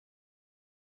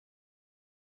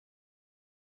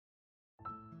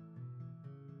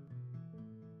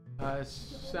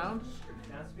Sound.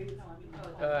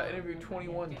 Interview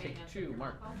 21, take 2.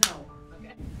 Mark.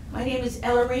 My name is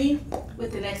Ellerine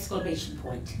with an exclamation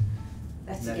point.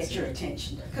 That's to get your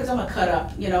attention. Because I'm a cut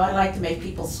up, I like to make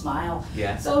people smile.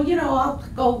 Yeah. So, I'll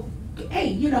go,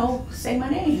 hey, say my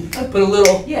name. Put a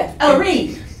little. Yeah,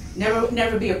 Ellerine.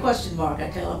 Never be a question mark, I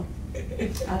tell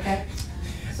them. Okay?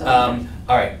 So,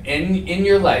 all right. In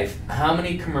your life, how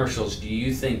many commercials do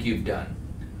you think you've done?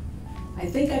 I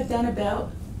think I've done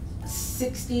about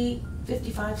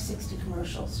 55, 60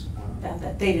 commercials. Now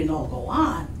that they didn't all go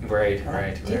on. Right.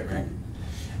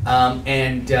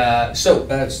 So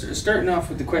starting off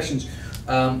with the questions,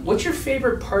 what's your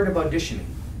favorite part of auditioning?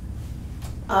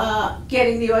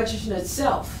 Getting the audition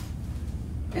itself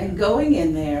and going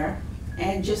in there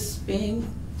and just having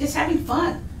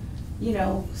fun.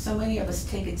 So many of us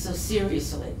take it so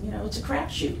seriously. It's a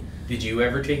crapshoot. Did you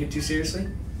ever take it too seriously?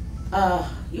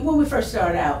 When we first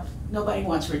started out, nobody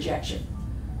wants rejection.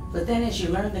 But then as you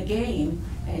learn the game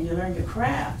and you learn your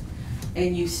craft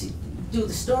and you do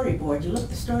the storyboard, you look at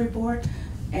the storyboard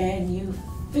and you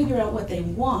figure out what they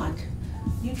want,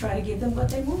 you try to give them what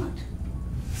they want.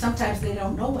 Sometimes they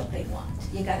don't know what they want.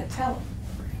 You got to tell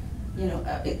them.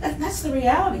 That's the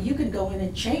reality. You can go in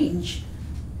and change.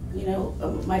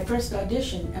 My first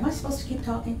audition, am I supposed to keep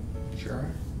talking? Sure.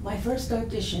 My first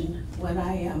audition when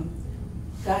I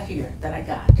got here,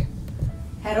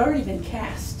 had already been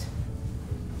cast.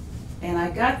 And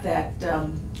I got that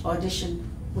audition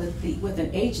with an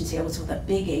agency. I was with a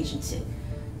big agency,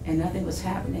 and nothing was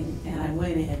happening. And I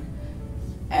went in.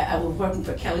 I was working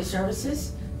for Kelly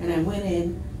Services, and I went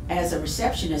in as a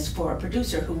receptionist for a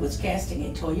producer who was casting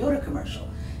a Toyota commercial.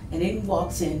 And in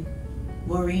walks in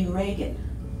Maureen Reagan,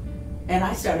 and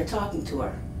I started talking to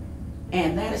her.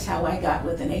 And that is how I got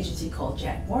with an agency called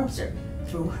Jack Wormser,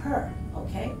 through her.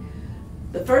 Okay.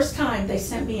 The first time they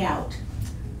sent me out,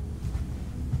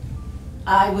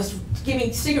 I was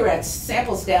giving cigarettes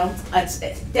samples down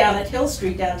at Hill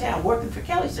Street downtown, working for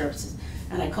Kelly Services,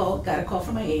 and I got a call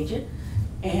from my agent,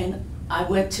 and I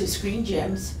went to Screen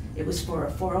Gems. It was for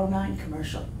a 409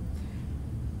 commercial.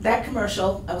 That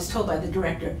commercial, I was told by the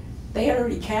director, they had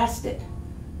already cast it.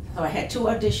 So I had 2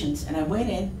 auditions, and I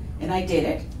went in and I did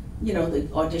it, the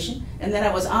audition, and then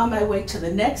I was on my way to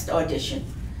the next audition.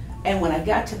 And when I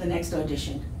got to the next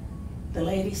audition, the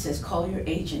lady says, call your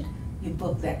agent. You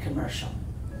booked that commercial,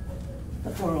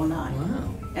 the 409.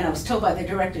 Wow. And I was told by the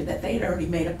director that they had already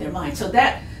made up their mind. So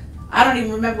that, I don't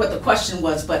even remember what the question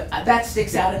was, but that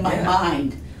sticks out in my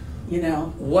mind,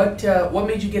 What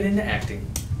made you get into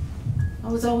acting? I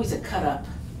was always a cut up.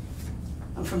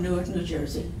 I'm from Newark, New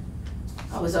Jersey.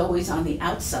 I was always on the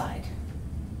outside.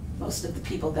 Most of the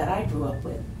people that I grew up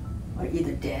with are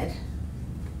either dead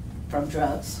from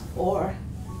drugs or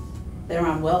they're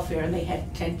on welfare and they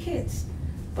had 10 kids.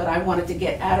 But I wanted to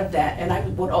get out of that, and I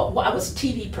was a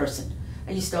TV person.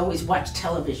 I used to always watch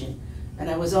television, and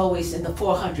I was always in the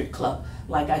 400 Club.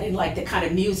 Like, I didn't like the kind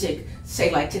of music, say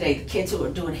like today, the kids who are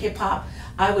doing hip hop.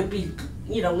 I would be,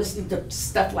 listening to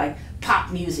stuff like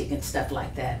pop music and stuff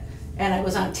like that. And I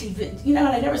was on TV, and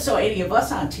I never saw any of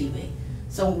us on TV.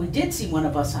 So when we did see one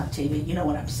of us on TV, you know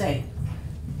what I'm saying?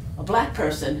 A black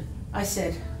person, I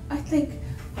said, I think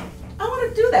I want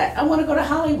to do that. I want to go to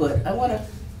Hollywood. I want to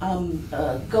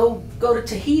go to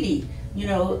Tahiti,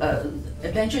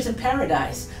 Adventures in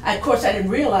Paradise. Of course, I didn't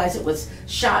realize it was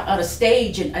shot on a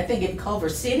stage, I think in Culver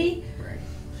City. Right.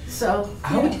 So,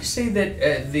 how would you say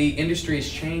that the industry has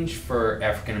changed for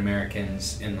African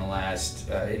Americans in the last,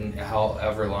 in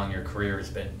however long your career has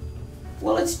been?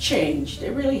 Well, it's changed.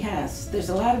 It really has. There's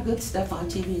a lot of good stuff on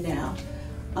TV now.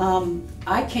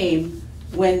 I came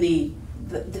when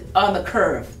on the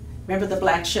curve. Remember the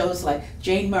black shows like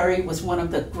Jane Murray was one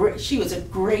of the she was a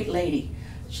great lady.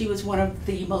 She was one of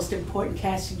the most important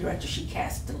casting directors. She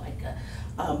cast like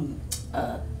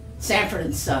Sanford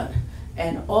and Son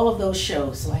and all of those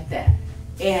shows like that.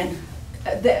 And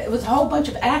it was a whole bunch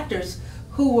of actors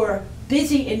who were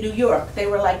busy in New York. They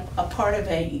were like a part of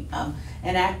an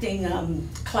acting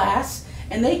class,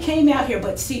 and they came out here.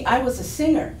 But see, I was a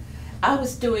singer. I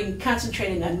was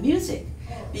concentrating on music.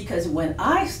 Because when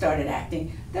I started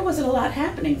acting, there wasn't a lot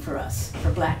happening for us,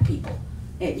 for black people.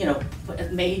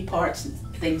 Maid parts and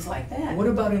things like that. What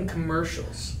about in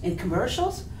commercials? In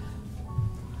commercials?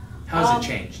 How's it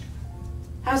changed?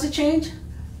 How's it changed?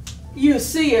 You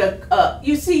see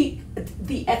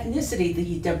the ethnicity,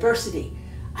 the diversity.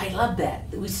 I love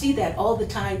that. We see that all the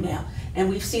time now. And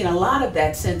we've seen a lot of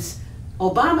that since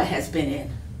Obama has been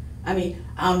in. I mean,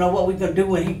 I don't know what we're going to do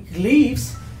when he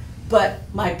leaves. But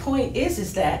my point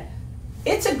is that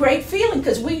it's a great feeling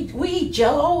because we eat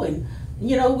Jell-O and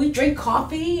we drink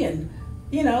coffee and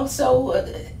You know, so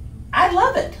I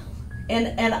love it.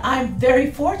 And I'm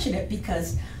very fortunate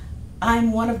because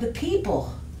I'm one of the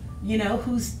people, you know,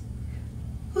 who's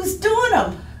doing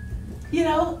them. You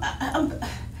know,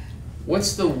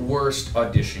 What's the worst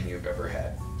audition you've ever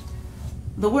had?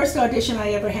 the worst audition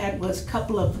I ever had was a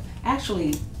couple of,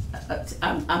 actually,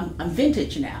 I'm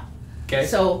vintage now. Okay.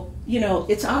 So, you know,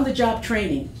 it's on the job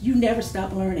training. You never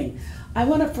stop learning. I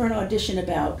went up for an audition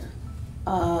about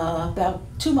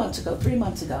 2 months ago, 3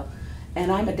 months ago,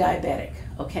 and I'm a diabetic,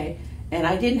 okay? And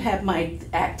I didn't have my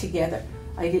act together.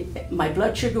 My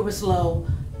blood sugar was low,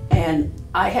 and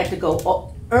I had to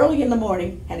go early in the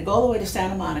morning, had to go all the way to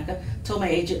Santa Monica, told my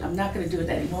agent, I'm not gonna do it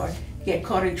anymore, get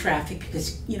caught in traffic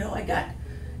because, you know,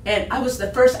 and I was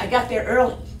the first, I got there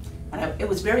early. It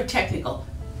was very technical.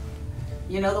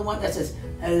 You know, the one that says,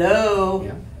 hello,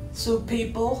 Yeah. soup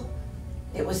people?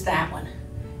 It was that one.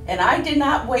 And I did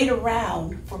not wait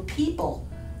around for people,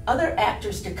 other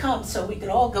actors to come so we could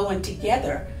all go in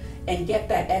together and get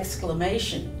that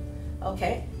exclamation,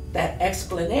 okay? That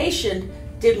explanation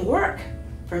didn't work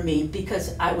for me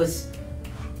because I was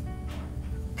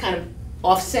kind of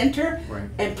off center, Right.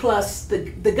 and plus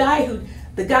the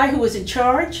guy who was in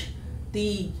charge,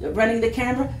 running the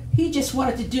camera, he just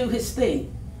wanted to do his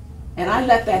thing. And I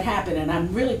let that happen, and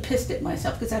I'm really pissed at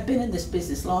myself because I've been in this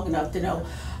business long enough to know,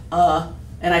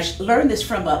 and I learned this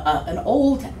from an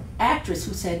old actress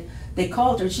who said, they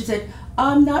called her, and she said,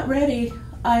 I'm not ready,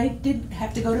 I didn't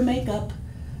have to go to makeup.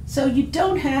 So you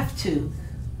don't have to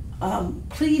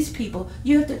please people.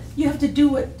 You have to do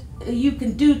what you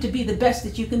can do to be the best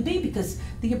that you can be, because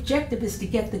the objective is to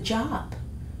get the job.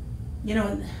 You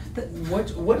know,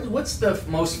 What's the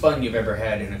most fun you've ever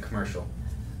had in a commercial?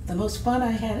 the most fun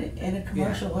I had in a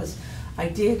commercial was, I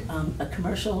did a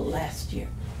commercial last year.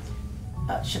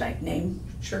 Should I name?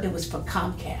 Sure. It was for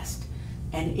Comcast,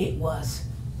 and it was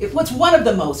one of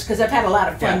the most, because I've had a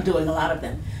lot of fun doing a lot of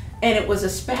them. And it was a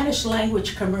Spanish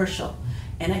language commercial,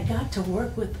 and I got to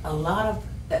work with a lot of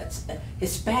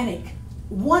Hispanic,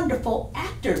 wonderful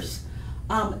actors,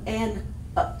 and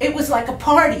it was like a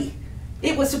party.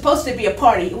 It was supposed to be a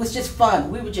party. It was just fun.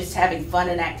 We were just having fun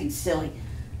and acting silly,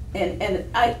 and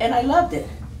I loved it.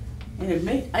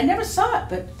 And I never saw it,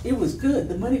 but it was good.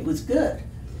 The money was good.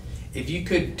 If you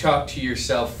could talk to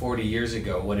yourself 40 years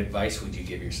ago, what advice would you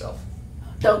give yourself?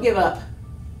 Don't give up.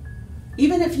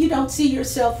 Even if you don't see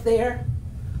yourself there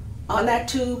on that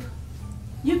tube,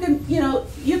 you can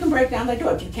break down the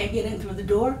door. If you can't get in through the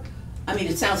door, I mean,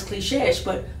 it sounds cliche-ish,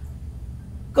 but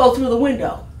go through the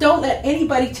window. Don't let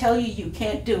anybody tell you you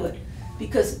can't do it,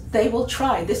 because they will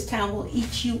try. This town will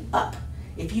eat you up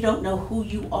if you don't know who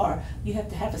you are. You have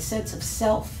to have a sense of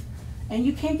self, and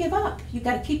you can't give up. You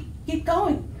got to keep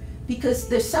going, because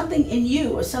there's something in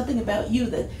you or something about you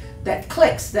that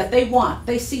clicks, that they want.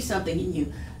 They see something in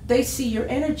you. They see your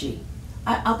energy.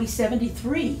 I'll be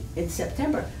 73 in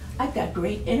September. I've got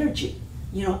great energy.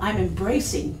 You know, I'm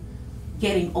embracing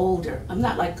getting older. I'm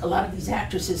not like a lot of these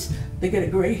actresses. They get a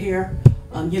gray hair,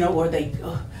 you know, or they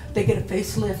get a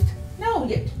facelift. No,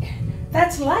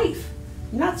 that's life.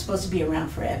 You're not supposed to be around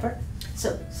forever.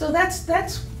 So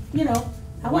that's you know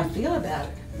how I feel about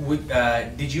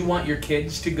it. Did you want your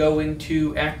kids to go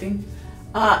into acting?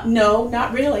 No,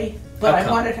 not really. But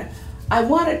How come? I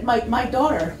wanted my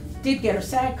daughter did get her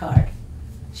SAG card.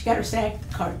 She got her SAG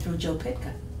card through Joe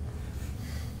Pitka.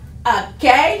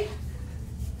 Okay?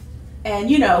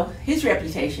 And you know, his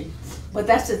reputation. But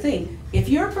that's the thing. If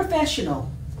you're a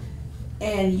professional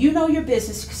and you know your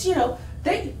business, because you know,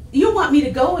 you want me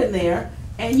to go in there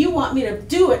and you want me to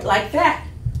do it like that.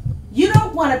 You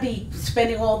don't want to be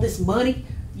spending all this money,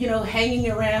 you know, hanging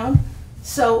around.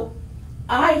 So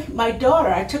my daughter,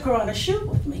 I took her on a shoot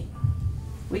with me.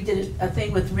 We did a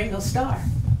thing with Ringo Starr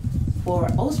for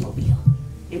Oldsmobile.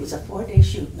 It was a 4-day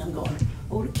shoot, and I'm going,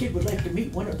 oh, the kid would like to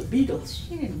meet one of the Beatles.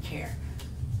 She didn't care.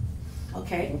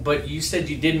 Okay? But you said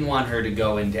you didn't want her to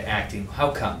go into acting.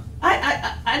 How come?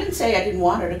 I didn't say I didn't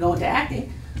want her to go into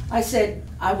acting. I said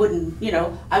I wouldn't, you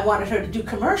know, I wanted her to do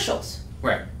commercials.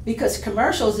 Right. Because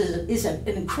commercials is an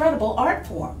incredible art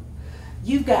form.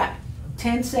 You've got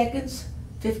 10 seconds,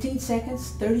 15 seconds,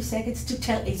 30 seconds to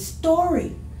tell a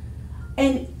story.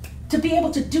 And to be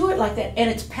able to do it like that, and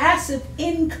it's passive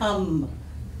income.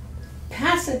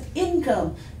 Passive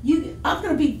income.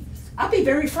 I'll be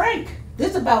very frank.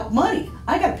 This is about money.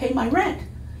 I got to pay my rent.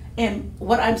 And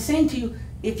what I'm saying to you,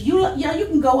 if you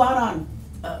can go out on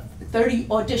 30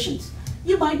 auditions,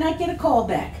 you might not get a call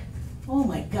back. Oh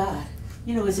my God.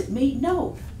 You know, is it me?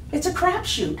 No. It's a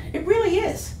crapshoot. It really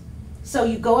is. So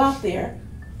you go out there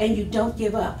and you don't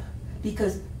give up.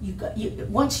 because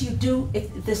once you do,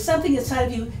 if there's something inside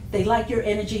of you, they like your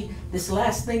energy. This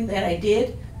last thing that I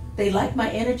did, they like my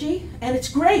energy, and it's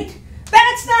great.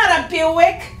 That's not a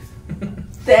Buick.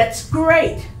 That's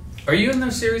great. Are you in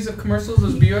those series of commercials,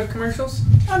 those Buick commercials?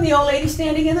 I'm the old lady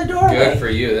standing in the doorway. Good for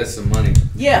you. That's some money.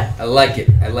 Yeah. I like it.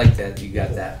 I like that. You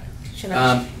got that. Should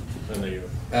I? I know you.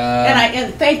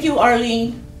 And thank you,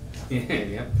 Arlene.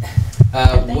 Yeah.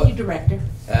 Thank you, director.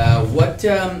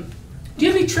 Do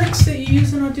you have any tricks that you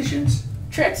use in auditions?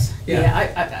 Tricks?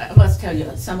 Yeah. I must tell you,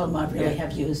 some of them I really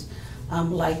have used.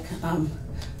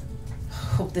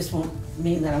 Hope this won't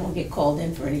mean that I won't get called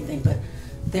in for anything, but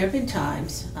there have been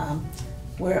times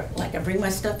where, like, I bring my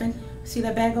stuff in. See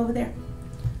that bag over there?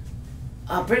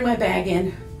 I'll bring my bag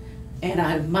in, and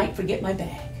I might forget my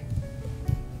bag.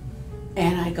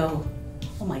 And I go,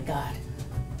 oh my God.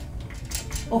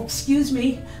 Oh, excuse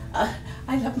me, I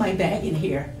left my bag in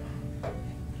here.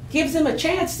 Gives them a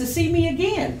chance to see me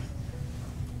again.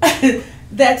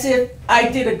 That's if I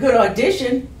did a good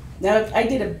audition. Now, if I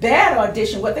did a bad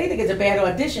audition, what they think is a bad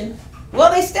audition,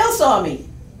 well, they still saw me.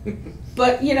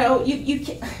 But, you know, you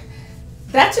can't,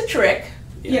 that's a trick,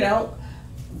 you know.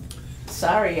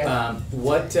 Sorry. Here,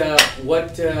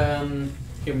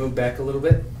 move back a little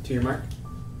bit to your mark.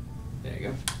 There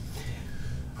you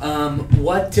go.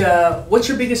 What's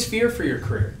your biggest fear for your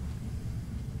career?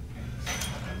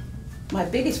 My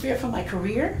biggest fear for my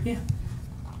career? Yeah.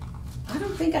 I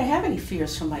don't think I have any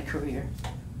fears for my career.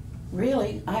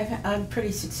 Really, I'm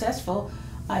pretty successful.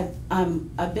 I've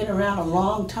been around a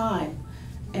long time,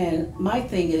 and my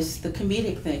thing is the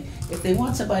comedic thing. If they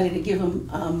want somebody to give them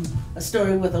a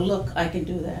story with a look, I can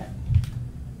do that.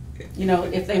 Okay. You know,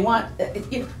 if they want,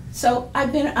 so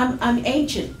I'm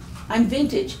ancient, I'm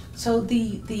vintage. So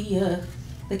the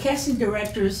casting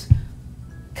directors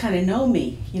kind of know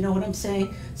me. You know what I'm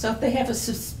saying? So if they have a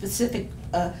specific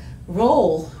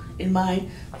role in mind,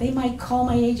 they might call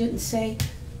my agent and say,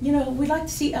 you know, we'd like to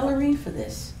see Ellerine for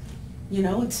this. You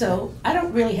know, and so I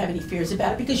don't really have any fears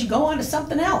about it because you go on to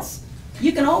something else.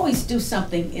 You can always do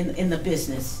something in the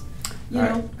business. You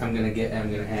know. I'm gonna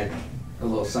add a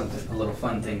little something, a little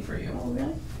fun thing for you. Oh,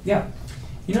 really? Yeah.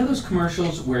 You know those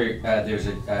commercials where there's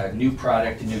a new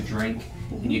product, a new drink,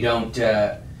 and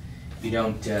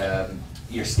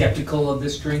you're skeptical of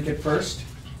this drink at first,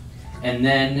 and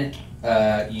then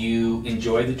you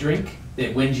enjoy the drink.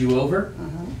 It wins you over.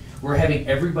 We're having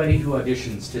everybody who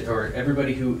auditions or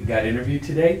everybody who got interviewed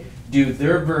today do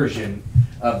their version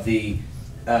of the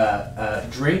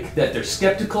drink that they're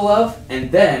skeptical of,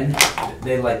 and then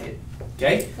they like it.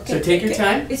 Okay? So take your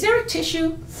time. Is there a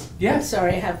tissue? Yeah. I'm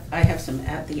sorry, I have some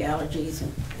the allergies,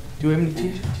 and Do we have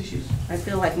any tissues? I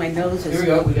feel like my nose is. Here we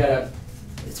go. We got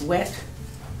It's wet.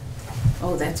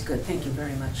 Oh, that's good. Thank you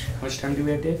very much. How much time do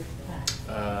we have, Dave?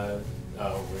 We're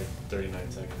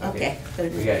 39 seconds. Okay.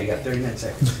 You got 39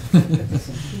 seconds.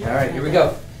 All right, here we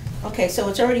go. Okay, so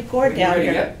it's already poured down Ready,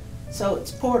 here. yeah? So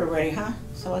it's poured already, huh?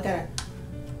 So I gotta.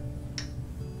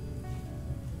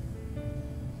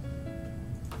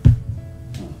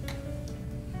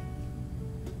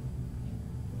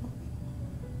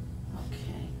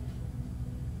 Okay.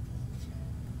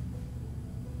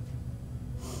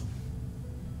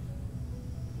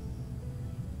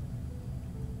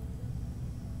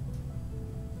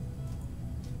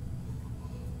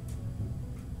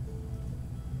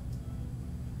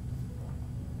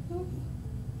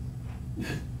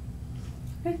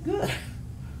 Very good.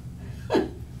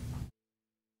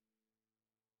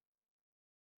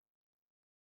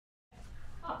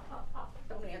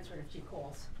 Don't answer it if she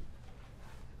calls.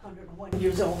 101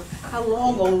 years old. How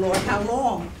long, oh Lord, how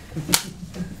long?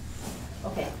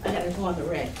 Okay, I gotta go on the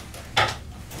red.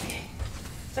 Okay.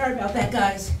 Sorry about that,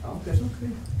 guys. Oh, that's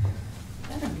okay.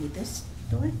 I don't need this,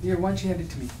 do I? Here, why don't you hand it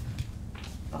to me?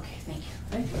 Okay, thank you.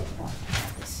 Thank you. Oh, I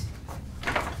got this.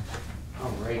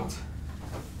 All right.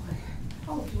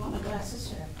 Oh, do you want my glasses?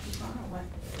 Should I keep on or what?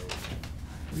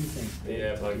 What do you think?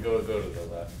 Yeah, but go to the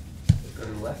left. Go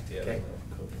to the left? Yeah. Okay.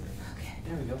 Okay.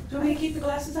 There we go. Do you want me to keep the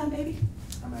glasses on, baby?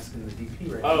 I'm asking the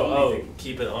DP right now. Oh,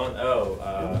 keep it on. It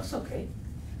looks okay.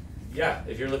 Yeah,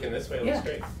 if you're looking this way, it looks Yeah.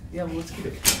 great. Yeah, well, let's keep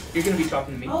it. You're going to be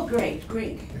talking to me? Oh, great,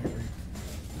 great.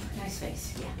 Nice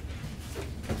face,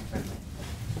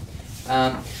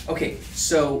 yeah. Okay,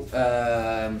 so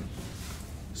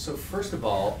first of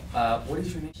all, what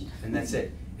is your name? And that's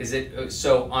it. Is it,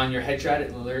 so on your headshot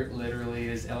it literally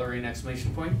is Ellerine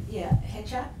exclamation point? Yeah,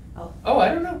 headshot? Oh. Oh, I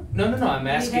don't know. No, I'm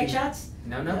asking. Headshots?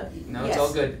 No, yes. it's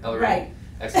all good, Ellerine. Right.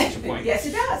 Exclamation point. Yes,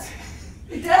 it does.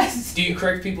 It does. Do you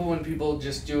correct people when people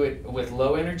just do it with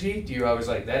low energy? Do you always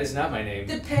like, that is not my name?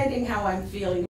 Depending how I'm feeling.